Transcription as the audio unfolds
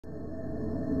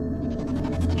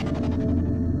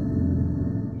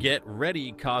Get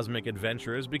ready, cosmic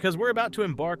adventurers, because we're about to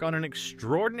embark on an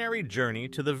extraordinary journey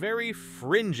to the very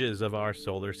fringes of our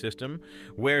solar system,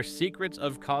 where secrets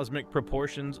of cosmic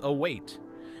proportions await.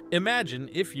 Imagine,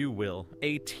 if you will,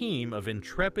 a team of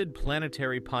intrepid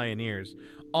planetary pioneers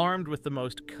armed with the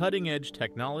most cutting-edge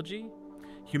technology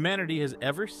humanity has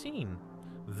ever seen,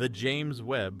 the James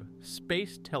Webb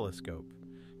Space Telescope,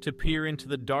 to peer into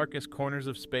the darkest corners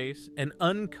of space and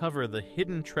uncover the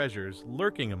hidden treasures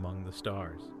lurking among the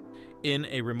stars. In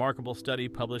a remarkable study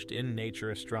published in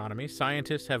Nature Astronomy,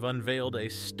 scientists have unveiled a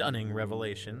stunning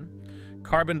revelation.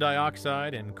 Carbon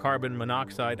dioxide and carbon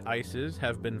monoxide ices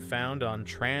have been found on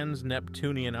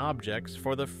trans-Neptunian objects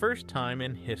for the first time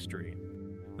in history.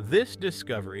 This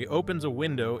discovery opens a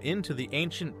window into the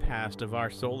ancient past of our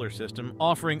solar system,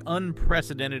 offering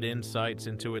unprecedented insights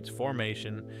into its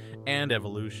formation and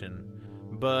evolution.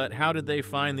 But how did they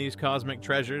find these cosmic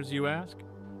treasures, you ask?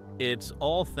 It's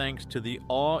all thanks to the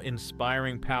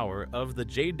awe-inspiring power of the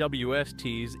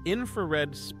JWST's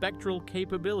infrared spectral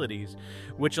capabilities,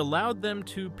 which allowed them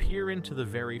to peer into the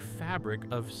very fabric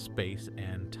of space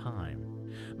and time.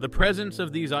 The presence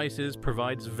of these ices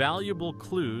provides valuable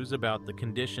clues about the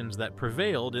conditions that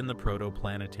prevailed in the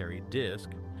protoplanetary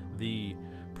disk, the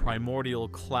primordial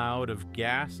cloud of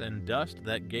gas and dust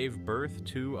that gave birth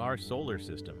to our solar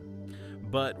system.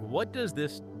 But what does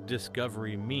this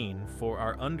discovery mean for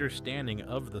our understanding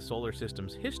of the solar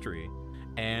system's history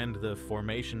and the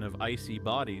formation of icy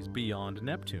bodies beyond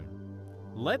Neptune?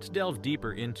 Let's delve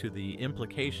deeper into the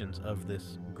implications of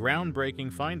this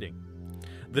groundbreaking finding.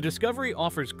 The discovery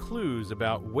offers clues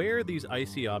about where these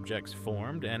icy objects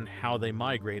formed and how they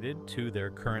migrated to their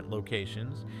current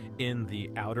locations in the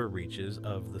outer reaches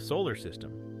of the solar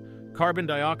system. Carbon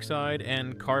dioxide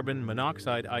and carbon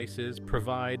monoxide ices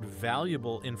provide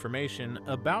valuable information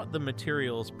about the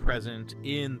materials present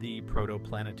in the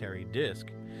protoplanetary disk,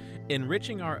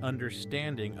 enriching our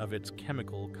understanding of its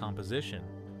chemical composition.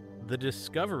 The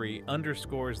discovery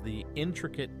underscores the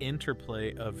intricate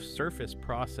interplay of surface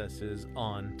processes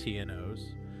on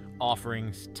TNOs,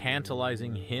 offering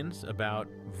tantalizing hints about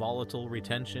volatile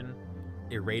retention,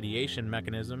 irradiation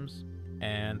mechanisms,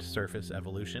 and surface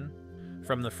evolution.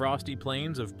 From the frosty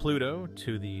plains of Pluto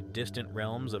to the distant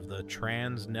realms of the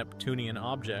trans-Neptunian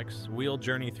objects, we'll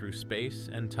journey through space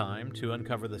and time to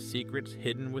uncover the secrets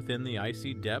hidden within the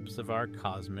icy depths of our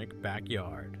cosmic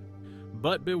backyard.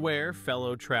 But beware,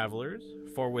 fellow travelers,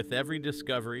 for with every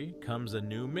discovery comes a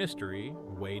new mystery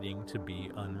waiting to be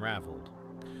unraveled.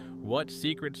 What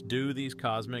secrets do these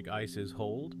cosmic ices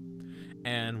hold?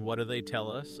 And what do they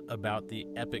tell us about the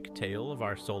epic tale of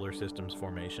our solar system's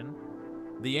formation?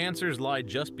 The answers lie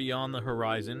just beyond the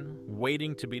horizon,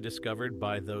 waiting to be discovered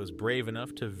by those brave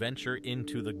enough to venture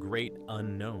into the great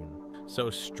unknown. So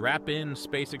strap in,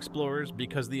 space explorers,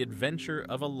 because the adventure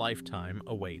of a lifetime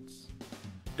awaits.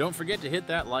 Don't forget to hit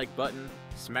that like button,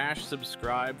 smash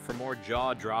subscribe for more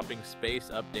jaw-dropping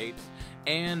space updates,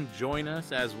 and join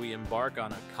us as we embark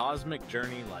on a cosmic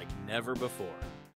journey like never before.